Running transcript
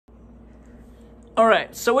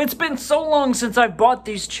Alright, so it's been so long since I bought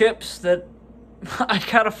these chips that I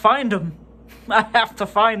gotta find them. I have to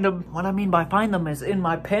find them. What I mean by find them is in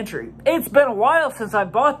my pantry. It's been a while since I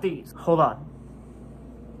bought these. Hold on.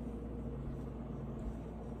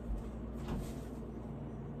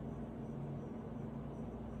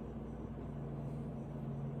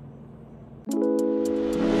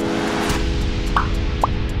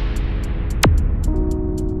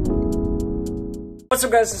 What's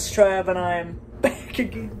up guys, this is Trav and I'm back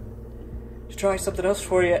again to try something else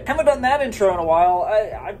for you. Haven't done that intro in a while.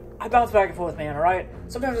 I bounce back and forth, man, alright?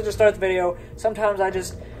 Sometimes I just start the video, sometimes I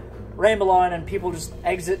just ramble on and people just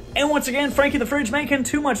exit. And once again, Frankie the Fridge making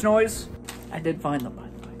too much noise. I did find them, by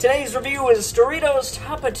the way. Today's review is Doritos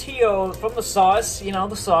Tapatio from the sauce, you know,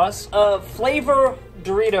 the sauce, flavor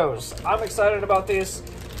Doritos. I'm excited about these.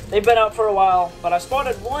 They've been out for a while, but I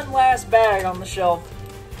spotted one last bag on the shelf.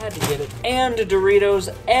 Had to get it. And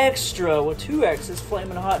Doritos Extra with 2 X's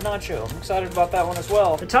Flamin Hot Nacho. I'm excited about that one as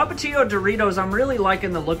well. The Tapatio Doritos, I'm really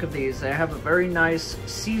liking the look of these. They have a very nice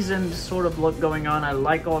seasoned sort of look going on. I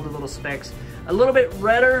like all the little specks. A little bit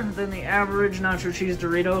redder than the average nacho cheese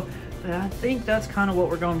Dorito. But I think that's kind of what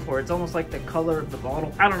we're going for. It's almost like the color of the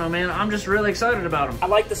bottle. I don't know, man. I'm just really excited about them. I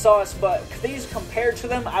like the sauce, but these compared to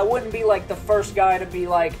them, I wouldn't be like the first guy to be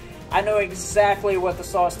like, I know exactly what the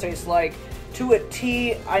sauce tastes like. To a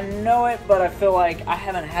T, I know it, but I feel like I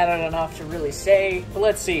haven't had it enough to really say. But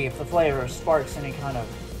let's see if the flavor sparks any kind of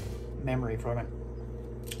memory from it.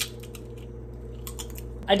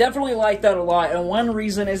 I definitely like that a lot, and one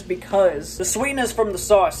reason is because the sweetness from the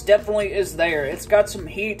sauce definitely is there. It's got some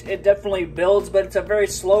heat, it definitely builds, but it's a very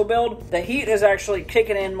slow build. The heat is actually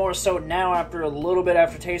kicking in more so now after a little bit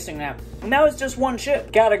after tasting that. And now it's just one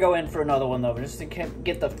chip. Gotta go in for another one though, just to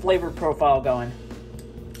get the flavor profile going.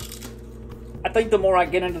 I think the more I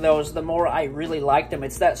get into those, the more I really like them.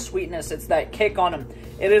 It's that sweetness, it's that kick on them.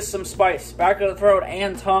 It is some spice, back of the throat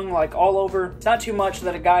and tongue, like all over. It's not too much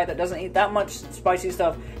that a guy that doesn't eat that much spicy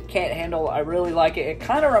stuff can't handle. I really like it. It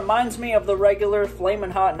kind of reminds me of the regular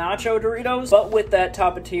Flamin Hot Nacho Doritos, but with that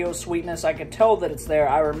Tapatio sweetness, I could tell that it's there.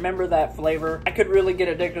 I remember that flavor. I could really get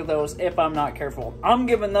addicted to those if I'm not careful. I'm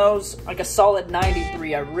giving those like a solid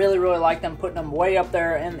 93. I really, really like them, putting them way up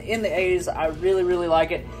there, and in the A's, I really, really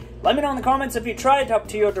like it. Let me know in the comments if you tried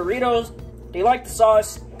Tapatio Doritos. Do you like the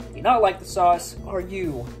sauce? Do you not like the sauce? Are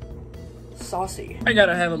you saucy? I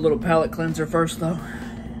gotta have a little palate cleanser first, though.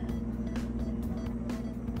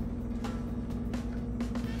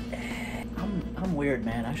 I'm weird,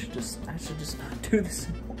 man. I should just not do this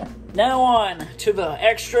anymore. Now on to the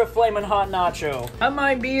Xxtra Flamin Hot Nacho. That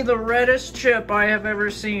might be the reddest chip I have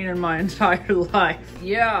ever seen in my entire life.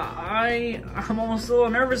 Yeah, I'm almost a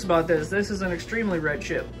little nervous about this. This is an extremely red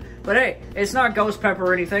chip. But hey, it's not ghost pepper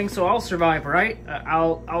or anything, so I'll survive, right?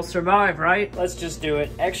 I'll survive, right? Let's just do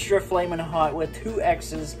it. Xxtra Flamin Hot with 2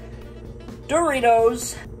 X's.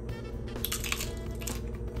 Doritos.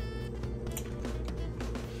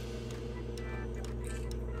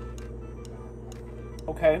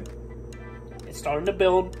 Okay. It's starting to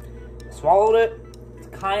build. Swallowed it. It's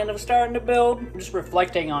kind of starting to build. I'm just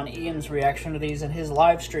reflecting on Ian's reaction to these in his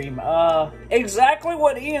live stream. Exactly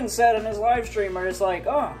what Ian said in his live stream, where it's like,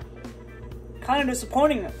 oh, kind of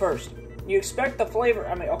disappointing at first. You expect the flavor.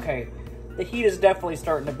 I mean, okay, the heat is definitely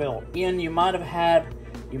starting to build. Ian, you might have had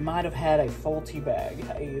a faulty bag,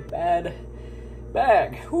 a bad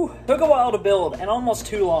bag. Whew. Took a while to build and almost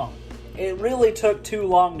too long. It really took too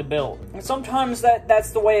long to build. And sometimes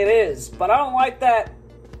that's the way it is, but I don't like that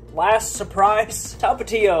last surprise.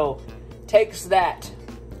 Tapatio takes that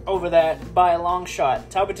over that by a long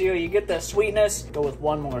shot. Tapatio, you get the sweetness. Go with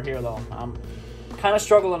one more here though. I'm kind of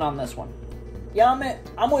struggling on this one. Yeah,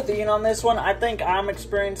 I'm with Ian on this one. I think I'm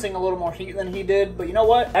experiencing a little more heat than he did, but you know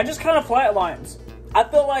what? That just kind of flatlines. I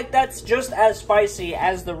feel like that's just as spicy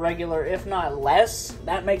as the regular, if not less.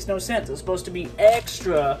 That makes no sense. It's supposed to be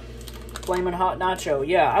extra Flamin Hot Nacho.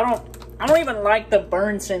 Yeah, I don't even like the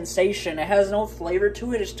burn sensation. It has no flavor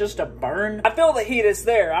to it. It's just a burn. I feel the heat is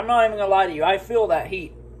there. I'm not even gonna lie to you. I feel that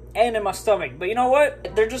heat. And in my stomach. But you know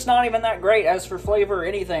what? They're just not even that great as for flavor or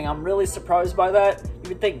anything. I'm really surprised by that. You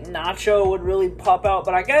would think nacho would really pop out,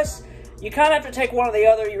 but I guess you kind of have to take one or the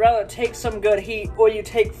other. You rather take some good heat or you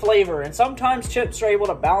take flavor. And sometimes chips are able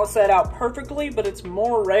to balance that out perfectly, but it's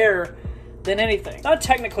more rare than anything. Not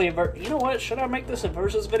technically a you know what? Should I make this a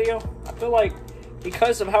versus video? I feel like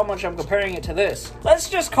because of how much I'm comparing it to this. Let's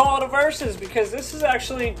just call it a versus, because this is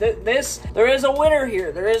actually, there is a winner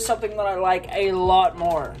here. There is something that I like a lot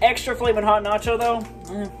more. Xxtra Flamin Hot Nacho though,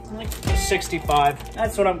 like 65.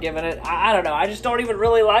 That's what I'm giving it. I don't know, I just don't even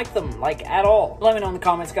really like them, like, at all. Let me know in the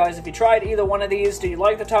comments, guys, if you tried either one of these. Do you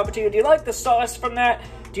like the Tapatio? Do you like the sauce from that?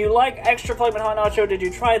 Do you like Xxtra Flamin Hot Nacho? Did you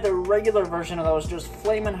try the regular version of those, just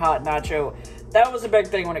Flamin' Hot Nacho? That was a big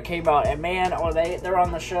thing when it came out, and man, they're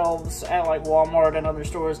on the shelves at like Walmart and other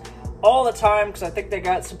stores all the time, because I think they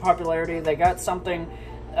got some popularity. They got something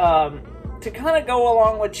to kind of go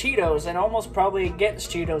along with Cheetos, and almost probably against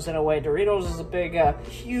Cheetos in a way. Doritos is a big,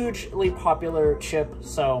 hugely popular chip,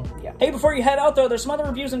 so yeah. Hey, before you head out though, there's some other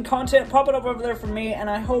reviews and content popping up over there from me, and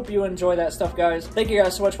I hope you enjoy that stuff, guys. Thank you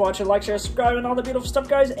guys so much for watching. Like, share, subscribe, and all the beautiful stuff,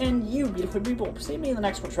 guys, and you beautiful people. See me in the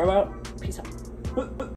next one. Trow out. Peace out.